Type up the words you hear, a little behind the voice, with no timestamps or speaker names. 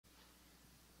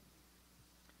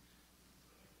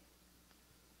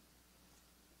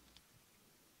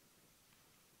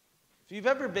If you've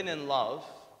ever been in love,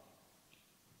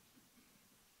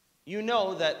 you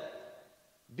know that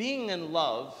being in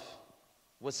love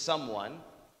with someone,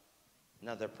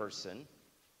 another person,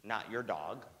 not your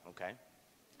dog, okay?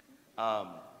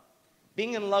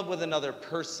 Being in love with another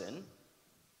person,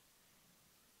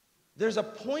 there's a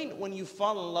point when you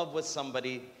fall in love with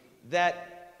somebody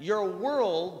that your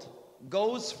world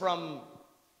goes from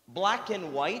black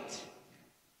and white.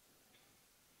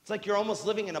 It's like you're almost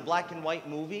living in a black and white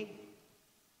movie.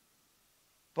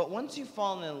 But once you've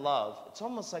fallen in love, it's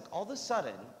almost like all of a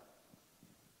sudden,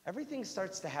 everything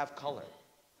starts to have color.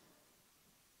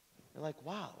 You're like,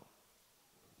 wow,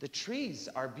 the trees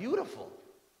are beautiful.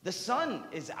 The sun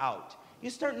is out. You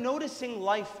start noticing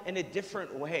life in a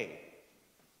different way.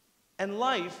 And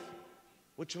life,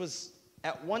 which was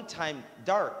at one time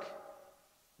dark,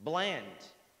 bland,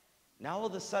 now all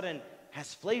of a sudden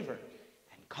has flavor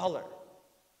and color.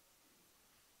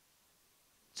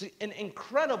 It's an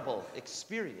incredible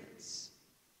experience.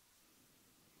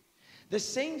 The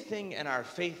same thing in our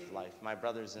faith life, my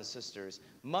brothers and sisters,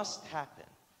 must happen.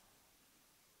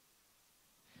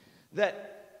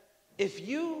 That if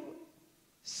you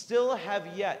still have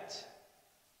yet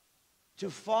to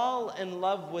fall in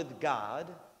love with God,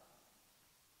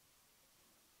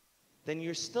 then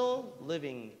you're still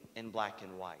living in black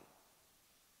and white.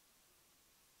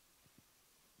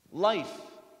 Life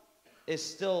is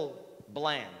still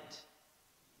bland,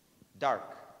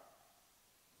 dark,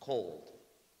 cold,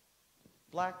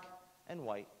 black and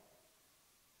white.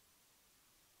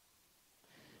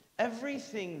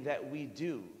 Everything that we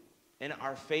do in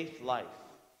our faith life,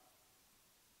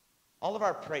 all of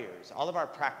our prayers, all of our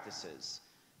practices,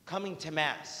 coming to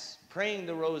Mass, praying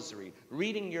the Rosary,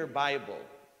 reading your Bible,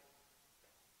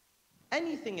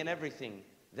 anything and everything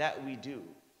that we do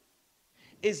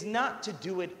is not to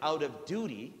do it out of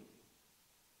duty,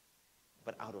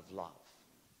 but out of love.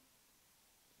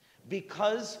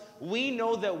 Because we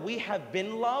know that we have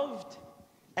been loved,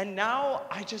 and now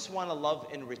I just want to love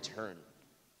in return.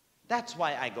 That's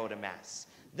why I go to Mass.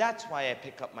 That's why I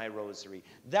pick up my rosary.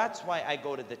 That's why I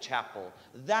go to the chapel.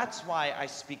 That's why I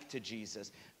speak to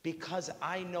Jesus. Because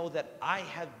I know that I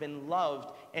have been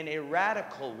loved in a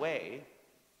radical way,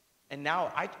 and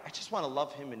now I just want to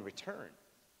love him in return.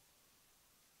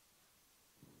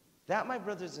 That, my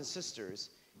brothers and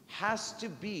sisters, has to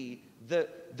be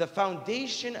the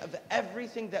foundation of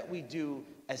everything that we do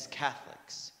as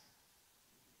Catholics.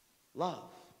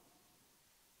 Love.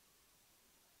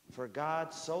 For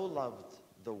God so loved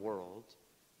the world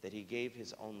that he gave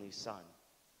his only Son.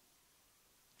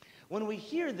 When we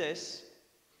hear this,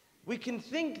 we can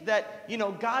think that,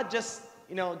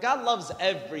 God loves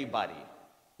everybody.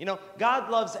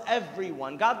 God loves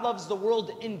everyone. God loves the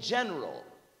world in general.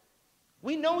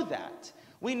 We know that.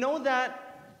 We know that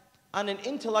on an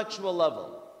intellectual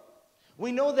level.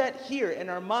 We know that here in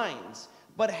our minds,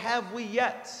 but have we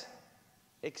yet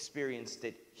experienced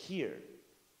it here?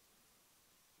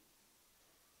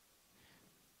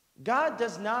 God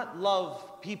does not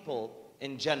love people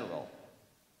in general.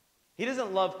 He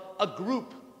doesn't love a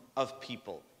group of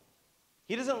people.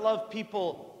 He doesn't love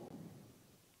people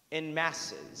in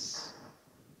masses,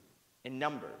 in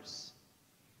numbers.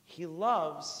 He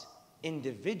loves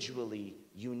individually,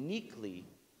 uniquely,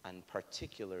 and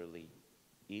particularly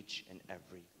each and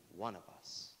every one of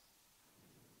us.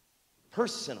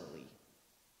 Personally,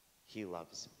 he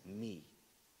loves me.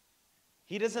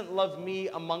 He doesn't love me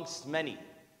amongst many.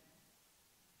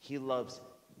 He loves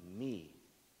me.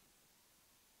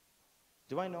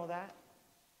 Do I know that?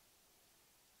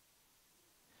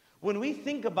 When we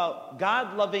think about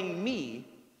God loving me,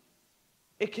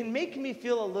 it can make me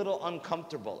feel a little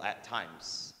uncomfortable at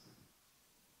times.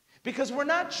 Because we're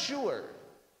not sure.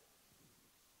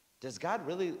 Does God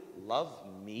really love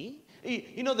me?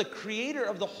 The creator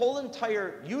of the whole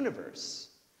entire universe,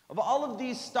 of all of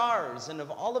these stars and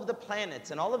of all of the planets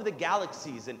and all of the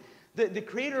galaxies, and the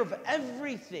creator of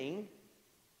everything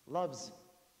loves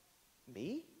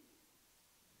me?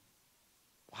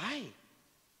 Why?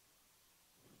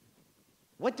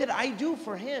 What did I do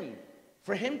for him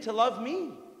to love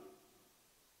me?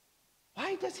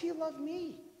 Why does he love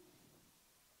me?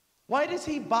 Why does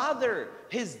he bother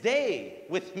his day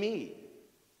with me?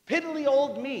 Piddly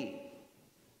old me.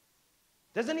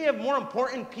 Doesn't he have more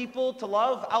important people to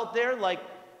love out there? Like,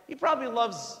 he probably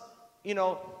loves,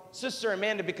 Sister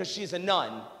Amanda because she's a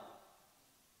nun.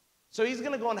 So he's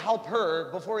going to go and help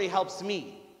her before he helps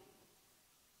me.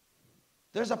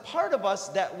 There's a part of us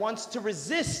that wants to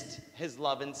resist his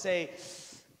love and say,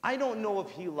 I don't know if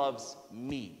he loves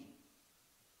me.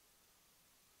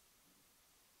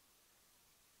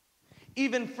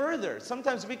 Even further,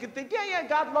 sometimes we could think, yeah,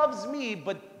 God loves me,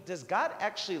 but does God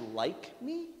actually like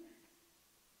me?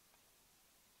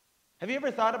 Have you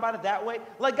ever thought about it that way?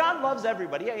 Like, God loves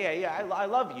everybody. Yeah, I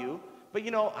love you, but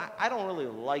I don't really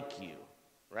like you,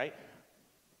 right?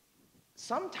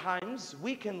 Sometimes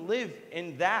we can live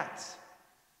in that.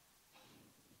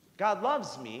 God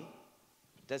loves me.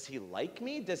 Does he like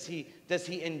me? Does he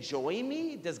enjoy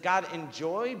me? Does God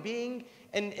enjoy being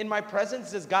in my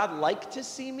presence? Does God like to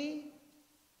see me?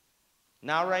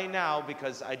 Not right now,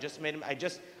 because I just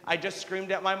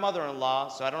screamed at my mother-in-law,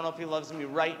 so I don't know if he loves me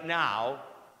right now.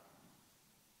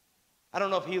 I don't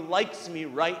know if he likes me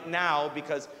right now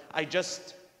because I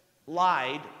just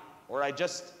lied or I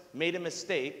just made a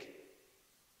mistake.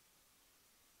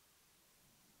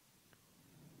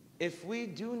 If we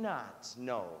do not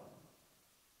know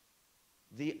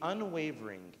the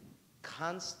unwavering,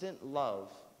 constant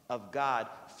love of God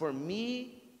for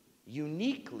me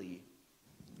uniquely,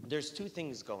 there's two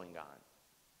things going on.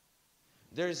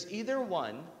 There's either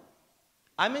one,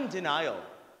 I'm in denial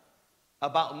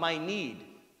about my need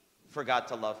for God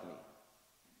to love me.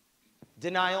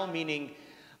 Denial meaning,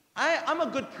 I'm a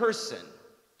good person,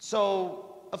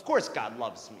 so of course God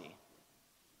loves me.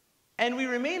 And we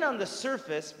remain on the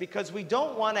surface because we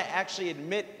don't want to actually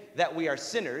admit that we are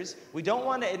sinners. We don't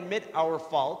want to admit our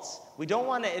faults. We don't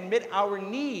want to admit our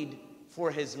need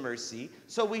for his mercy.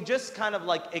 So we just kind of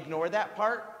like ignore that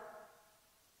part,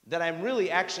 that I'm really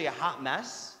actually a hot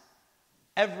mess.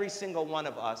 Every single one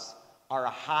of us are a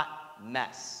hot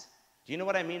mess. Do you know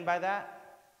what I mean by that?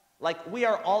 Like, we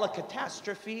are all a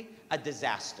catastrophe, a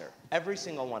disaster. Every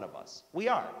single one of us. We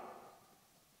are.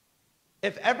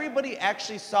 If everybody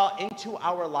actually saw into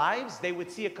our lives, they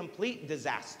would see a complete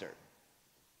disaster.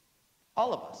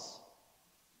 All of us.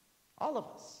 All of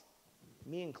us.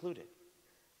 Me included.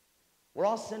 We're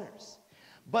all sinners.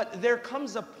 But there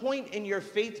comes a point in your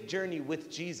faith journey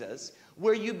with Jesus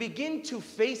where you begin to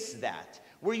face that,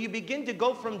 where you begin to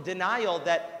go from denial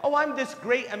that, oh, I'm this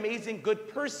great, amazing, good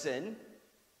person,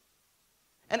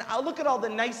 and I'll look at all the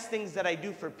nice things that I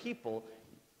do for people.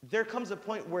 There comes a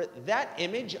point where that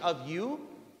image of you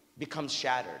becomes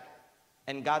shattered,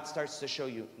 and God starts to show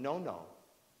you, no,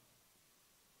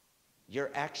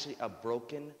 you're actually a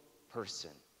broken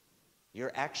person. You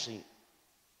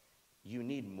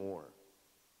need more.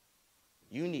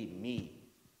 You need me.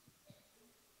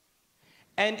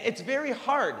 And it's very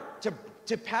hard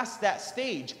to pass that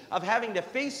stage of having to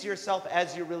face yourself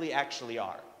as you really actually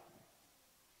are.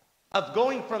 Of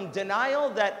going from denial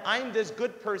that I'm this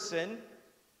good person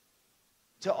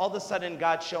to all of a sudden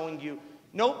God showing you,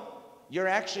 nope, you're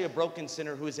actually a broken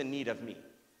sinner who is in need of me.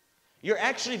 You're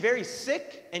actually very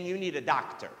sick and you need a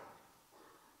doctor.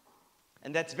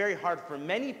 And that's very hard for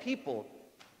many people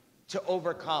to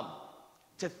overcome,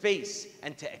 to face,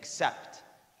 and to accept.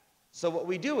 So what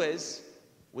we do is,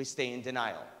 we stay in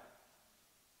denial.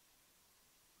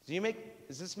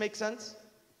 Does this make sense?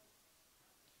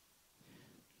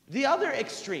 The other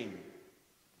extreme,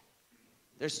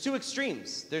 there's two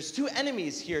extremes. There's two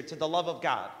enemies here to the love of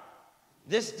God.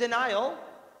 This denial,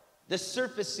 this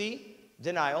surfacey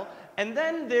denial, and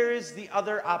then there is the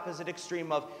other opposite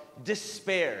extreme of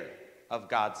despair of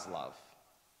God's love.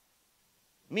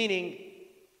 Meaning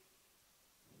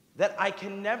that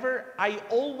I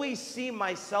always see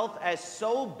myself as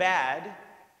so bad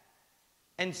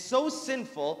and so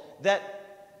sinful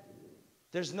that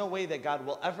there's no way that God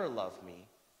will ever love me.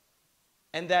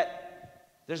 And that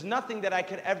there's nothing that I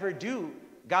could ever do.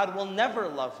 God will never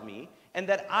love me. And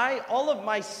that all of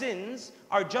my sins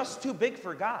are just too big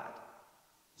for God.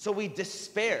 So we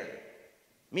despair,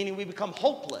 meaning we become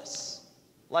hopeless.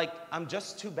 Like, I'm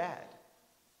just too bad.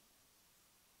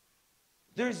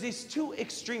 There's these two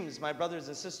extremes, my brothers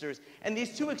and sisters, and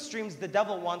these two extremes the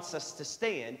devil wants us to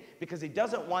stay in because he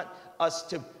doesn't want us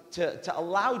to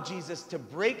allow Jesus to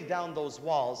break down those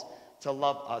walls to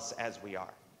love us as we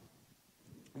are.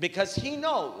 Because he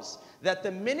knows that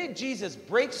the minute Jesus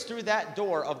breaks through that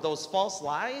door of those false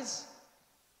lies,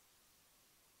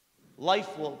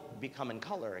 life will become in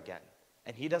color again.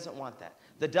 And he doesn't want that.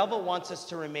 The devil wants us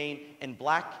to remain in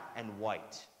black and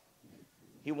white.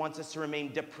 He wants us to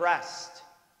remain depressed.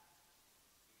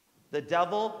 The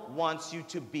devil wants you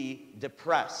to be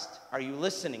depressed. Are you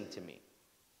listening to me?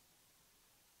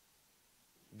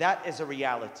 That is a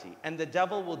reality. And the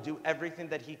devil will do everything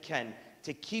that he can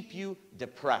to keep you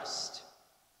depressed.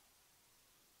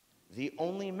 The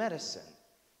only medicine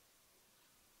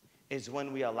is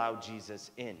when we allow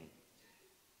Jesus in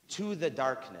to the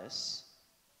darkness,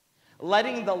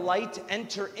 letting the light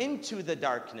enter into the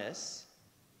darkness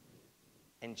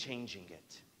and changing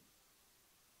it.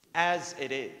 As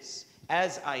it is,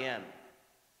 as I am,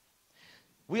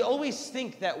 We always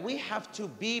think that we have to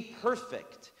be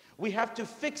perfect. We have to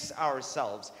fix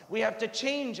ourselves. We have to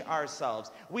change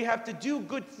ourselves. We have to do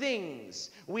good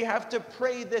things. We have to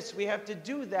pray this. We have to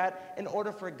do that in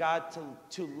order for God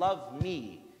to love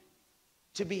me,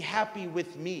 to be happy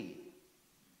with me.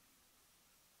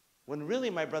 When really,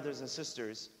 my brothers and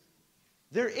sisters,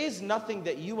 there is nothing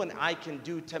that you and I can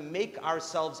do to make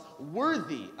ourselves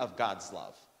worthy of God's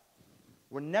love.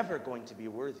 We're never going to be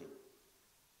worthy.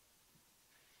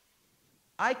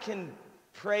 I can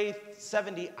pray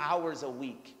 70 hours a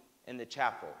week in the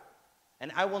chapel,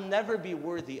 and I will never be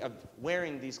worthy of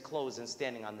wearing these clothes and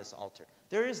standing on this altar.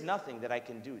 There is nothing that I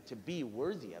can do to be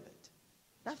worthy of it.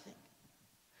 Nothing.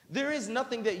 There is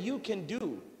nothing that you can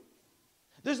do.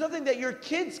 There's nothing that your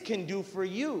kids can do for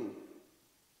you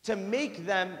to make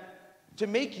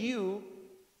you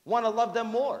want to love them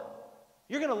more.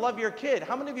 You're going to love your kid.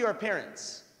 How many of you are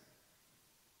parents?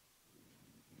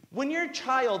 When your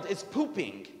child is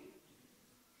pooping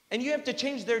and you have to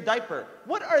change their diaper,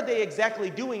 what are they exactly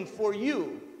doing for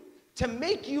you to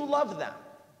make you love them?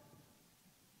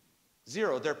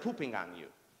 Zero. They're pooping on you.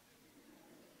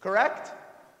 Correct?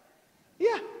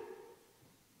 Yeah.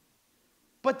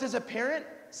 But does a parent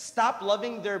stop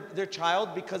loving their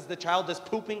child because the child is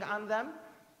pooping on them?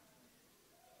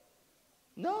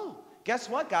 No. Guess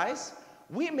what, guys?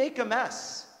 We make a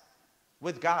mess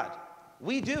with God.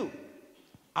 We do.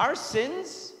 Our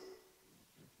sins,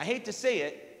 I hate to say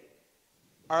it,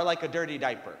 are like a dirty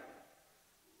diaper.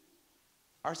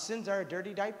 Our sins are a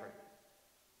dirty diaper.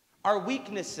 Our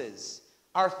weaknesses,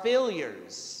 our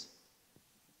failures,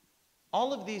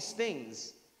 all of these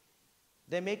things,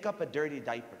 they make up a dirty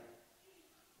diaper.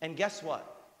 And guess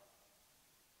what?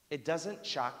 It doesn't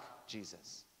shock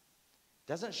Jesus.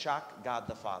 It doesn't shock God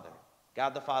the Father.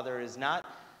 God the Father is not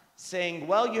saying,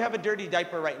 well, you have a dirty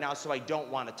diaper right now, so I don't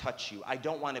want to touch you. I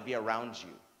don't want to be around you.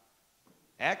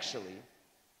 Actually,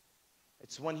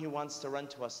 it's when he wants to run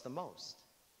to us the most.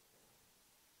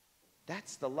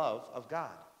 That's the love of God.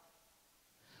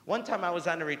 One time I was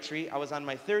on a retreat. I was on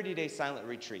my 30-day silent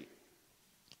retreat.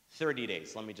 30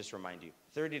 days, let me just remind you.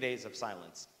 30 days of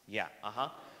silence. Yeah,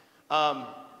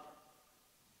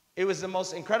 it was the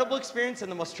most incredible experience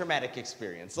and the most traumatic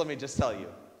experience, let me just tell you.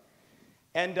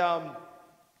 And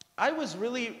I was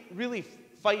really, really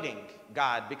fighting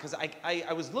God because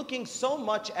I was looking so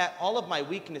much at all of my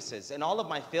weaknesses and all of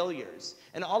my failures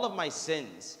and all of my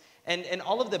sins and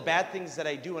all of the bad things that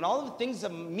I do and all of the things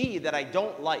of me that I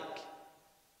don't like.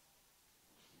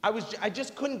 I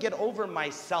just couldn't get over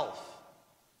myself.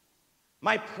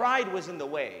 My pride was in the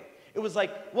way. It was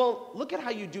like, well, look at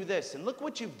how you do this, and look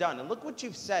what you've done, and look what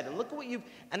you've said, and look what you've...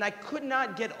 And I could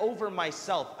not get over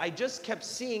myself. I just kept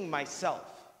seeing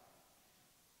myself.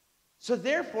 So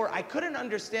therefore, I couldn't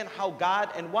understand how God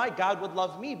and why God would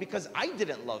love me, because I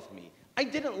didn't love me. I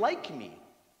didn't like me.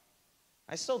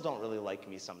 I still don't really like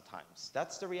me sometimes.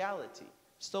 That's the reality.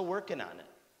 I'm still working on it.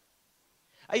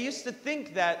 I used to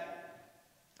think that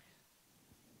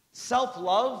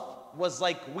self-love was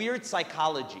like weird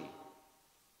psychology.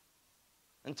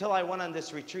 Until I went on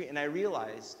this retreat and I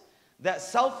realized that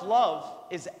self-love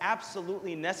is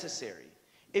absolutely necessary.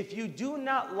 If you do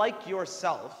not like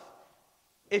yourself,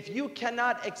 if you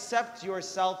cannot accept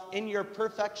yourself in your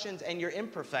perfections and your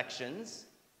imperfections,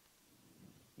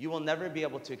 you will never be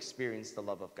able to experience the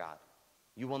love of God.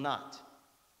 You will not.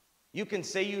 You can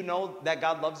say you know that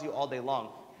God loves you all day long,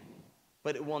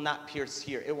 but it will not pierce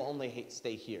here. It will only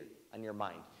stay here on your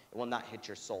mind. It will not hit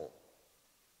your soul.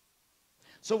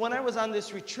 So when I was on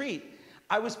this retreat,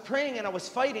 I was praying and I was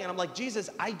fighting, and I'm like, Jesus,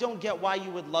 I don't get why you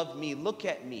would love me. Look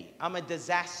at me. I'm a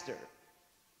disaster.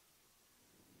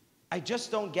 I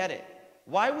just don't get it.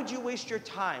 Why would you waste your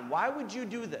time? Why would you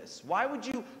do this? Why would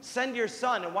you send your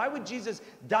son? And why would Jesus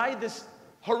die this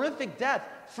horrific death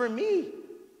for me?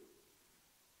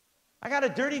 I got a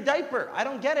dirty diaper. I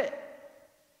don't get it.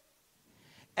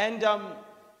 And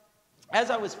as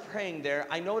I was praying there,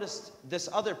 I noticed this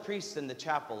other priest in the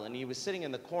chapel, and he was sitting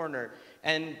in the corner,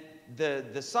 and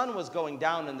the sun was going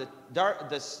down, and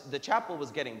the chapel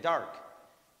was getting dark.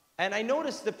 And I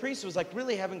noticed the priest was like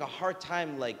really having a hard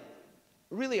time,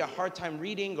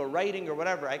 reading or writing or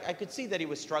whatever. I could see that he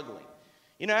was struggling.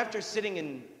 You know, after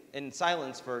sitting in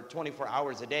silence for 24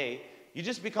 hours a day, you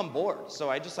just become bored. So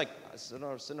I just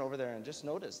sitting over there and just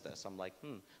noticed this. I'm like,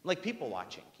 I'm like people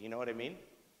watching, you know what I mean?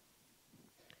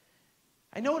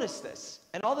 I noticed this,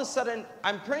 and all of a sudden,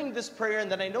 I'm praying this prayer, and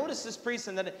then I notice this priest,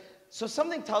 and then, so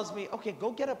something tells me, okay,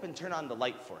 go get up and turn on the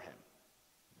light for him.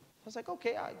 I was like,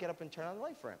 okay, I get up and turn on the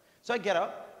light for him. So I get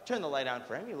up, turn the light on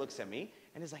for him, he looks at me,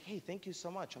 and he's like, hey, thank you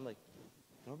so much. I'm like,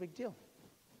 no big deal.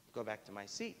 Go back to my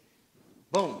seat.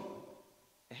 Boom.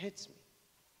 it hits me.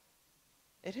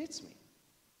 It hits me.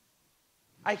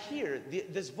 I hear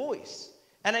this voice,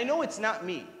 and I know it's not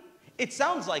me. It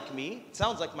sounds like me. It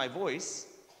sounds like my voice.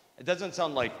 It doesn't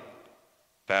sound like,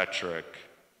 Patrick,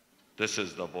 this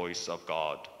is the voice of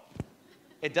God.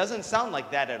 It doesn't sound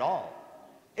like that at all.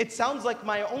 It sounds like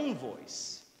my own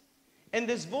voice. And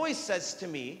this voice says to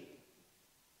me,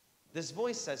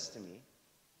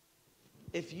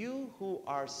 if you who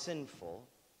are sinful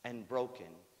and broken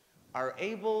are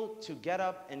able to get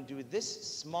up and do this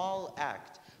small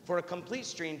act for a complete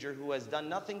stranger who has done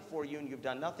nothing for you and you've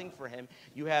done nothing for him,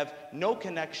 you have no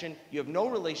connection, you have no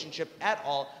relationship at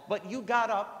all, but you got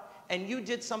up and you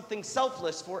did something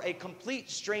selfless for a complete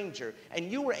stranger, and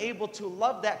you were able to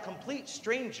love that complete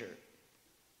stranger.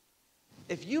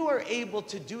 If you are able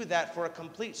to do that for a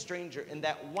complete stranger in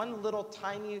that one little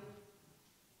tiny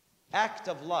act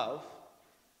of love,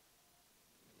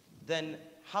 then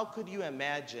how could you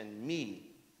imagine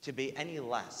me to be any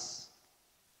less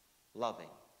loving?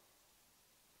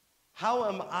 How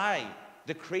am I,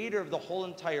 the creator of the whole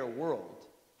entire world,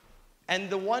 and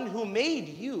the one who made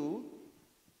you,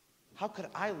 how could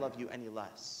I love you any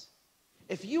less?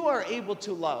 If you are able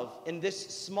to love in this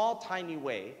small, tiny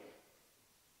way,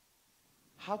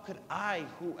 how could I,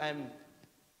 who am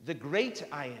the great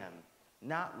I am,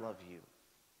 not love you?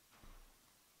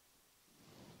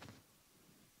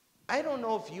 I don't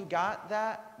know if you got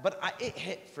that, but it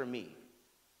hit for me.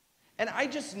 And I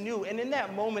just knew, and in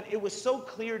that moment, it was so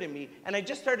clear to me, and I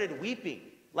just started weeping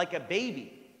like a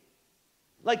baby.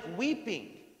 Like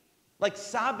weeping, like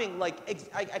sobbing, like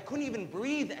I couldn't even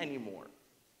breathe anymore.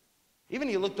 Even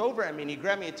he looked over at me and he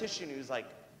grabbed me a tissue and he was like,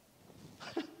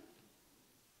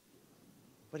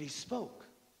 but he spoke.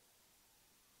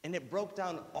 And it broke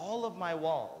down all of my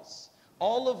walls,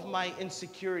 all of my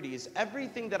insecurities,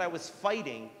 everything that I was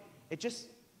fighting, it just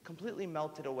completely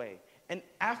melted away. And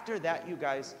after that, you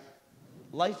guys,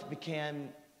 life began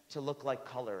to look like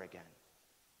color again.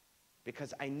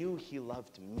 Because I knew he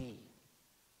loved me.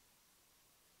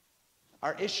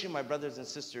 Our issue, my brothers and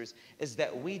sisters, is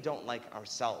that we don't like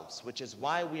ourselves, which is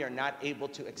why we are not able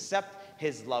to accept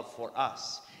his love for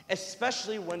us,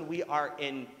 especially when we are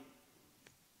in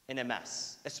a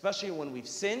mess, especially when we've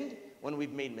sinned, when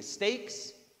we've made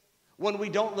mistakes, when we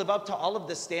don't live up to all of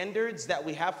the standards that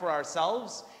we have for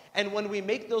ourselves. And when we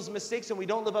make those mistakes and we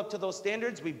don't live up to those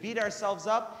standards, we beat ourselves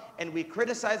up and we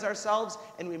criticize ourselves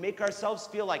and we make ourselves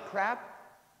feel like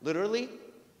crap, literally.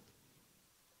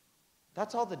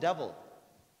 That's all the devil.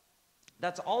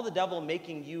 That's all the devil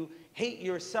making you hate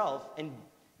yourself and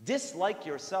dislike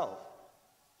yourself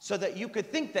so that you could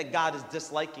think that God is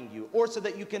disliking you or so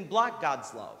that you can block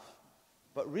God's love.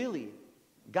 But really,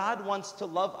 God wants to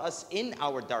love us in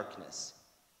our darkness.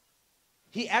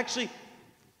 He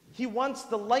wants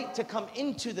the light to come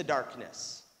into the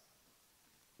darkness.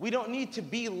 We don't need to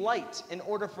be light in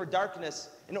order for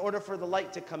the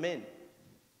light to come in.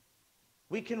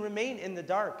 We can remain in the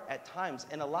dark at times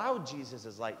and allow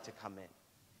Jesus' light to come in.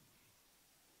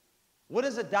 What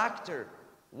does a doctor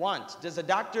want? Does a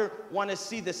doctor want to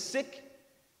see the sick?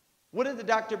 What did the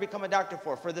doctor become a doctor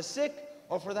for? For the sick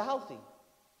or for the healthy?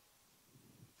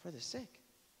 For the sick.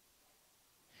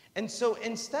 And so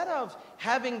instead of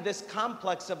having this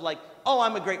complex of like, oh,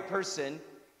 I'm a great person,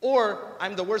 or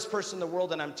I'm the worst person in the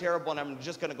world and I'm terrible and I'm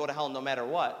just going to go to hell no matter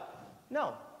what.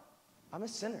 No, I'm a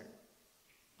sinner.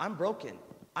 I'm broken.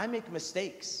 I make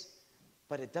mistakes.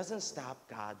 But it doesn't stop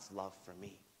God's love for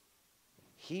me.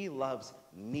 He loves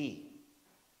me.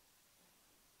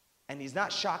 And he's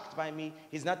not shocked by me.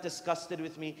 He's not disgusted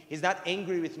with me. He's not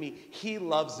angry with me. He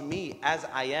loves me as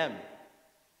I am.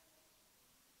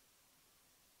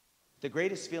 The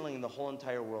greatest feeling in the whole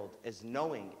entire world is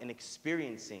knowing and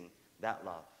experiencing that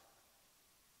love.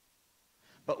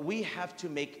 But we have to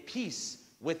make peace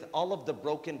with all of the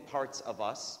broken parts of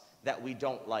us that we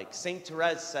don't like. Saint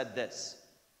Therese said this.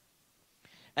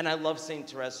 And I love Saint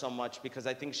Therese so much because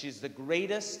I think she's the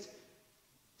greatest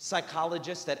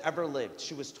psychologist that ever lived.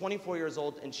 She was 24 years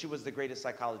old and she was the greatest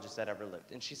psychologist that ever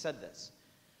lived. And she said this.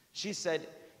 She said,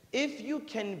 if you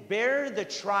can bear the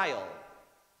trial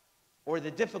or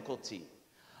the difficulty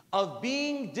of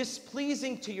being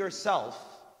displeasing to yourself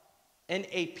in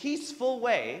a peaceful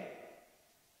way,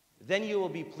 then you will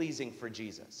be pleasing for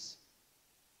Jesus.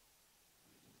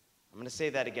 I'm going to say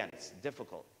that again. It's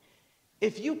difficult.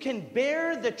 If you can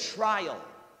bear the trial,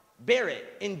 bear it,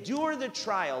 endure the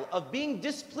trial of being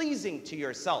displeasing to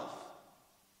yourself,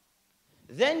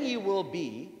 then you will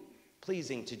be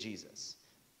pleasing to Jesus.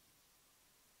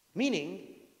 Meaning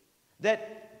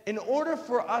that in order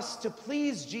for us to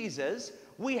please Jesus,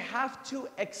 We have to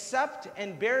accept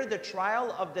and bear the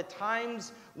trial of the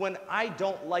times when I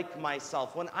don't like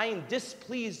myself, when I am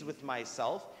displeased with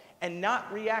myself, and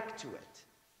not react to it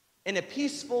in a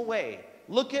peaceful way.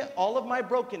 Look at all of my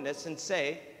brokenness and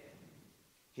say,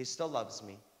 he still loves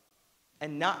me,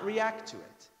 and not react to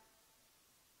it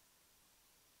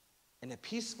in a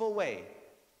peaceful way.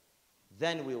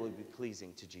 Then we will be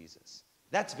pleasing to Jesus.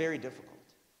 That's very difficult.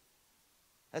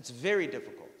 That's very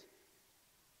difficult.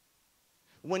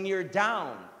 When you're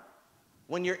down,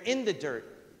 when you're in the dirt,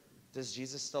 does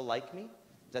Jesus still like me?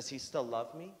 Does he still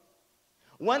love me?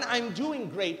 When I'm doing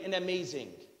great and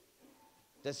amazing,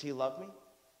 does he love me?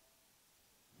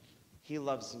 He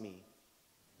loves me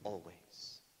always.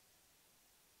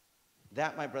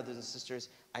 That, my brothers and sisters,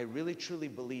 I really truly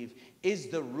believe is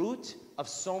the root of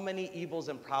so many evils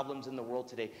and problems in the world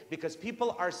today. Because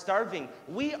people are starving.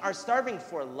 We are starving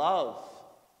for love.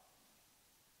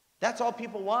 That's all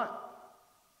people want.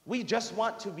 We just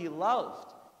want to be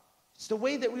loved. It's the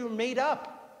way that we were made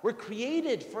up. We're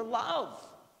created for love.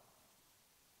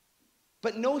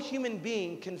 But no human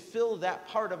being can fill that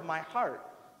part of my heart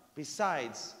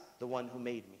besides the one who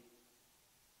made me.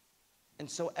 And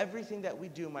so everything that we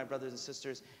do, my brothers and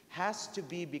sisters, has to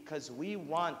be because we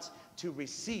want to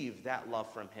receive that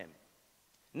love from him.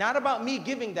 Not about me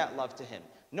giving that love to him.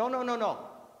 No, no, no, no.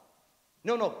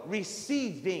 No, no,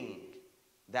 receiving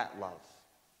that love,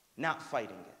 not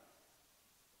fighting it.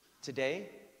 Today,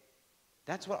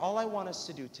 that's what all I want us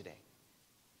to do today,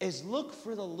 is look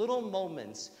for the little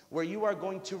moments where you are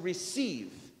going to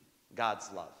receive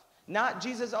God's love. Not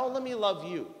Jesus, oh, let me love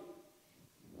you.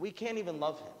 We can't even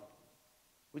love him.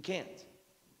 We can't.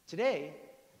 Today,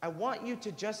 I want you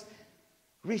to just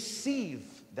receive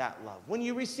that love. When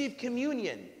you receive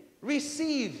communion,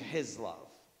 receive his love.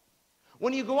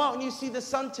 When you go out and you see the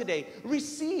sun today,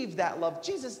 receive that love.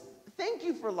 Jesus, thank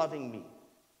you for loving me.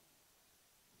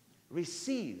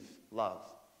 Receive love,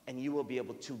 and you will be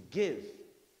able to give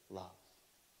love.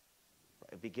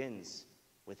 It begins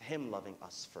with him loving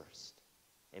us first.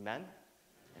 Amen?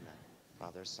 Amen.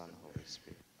 Father, Son, Holy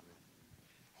Spirit.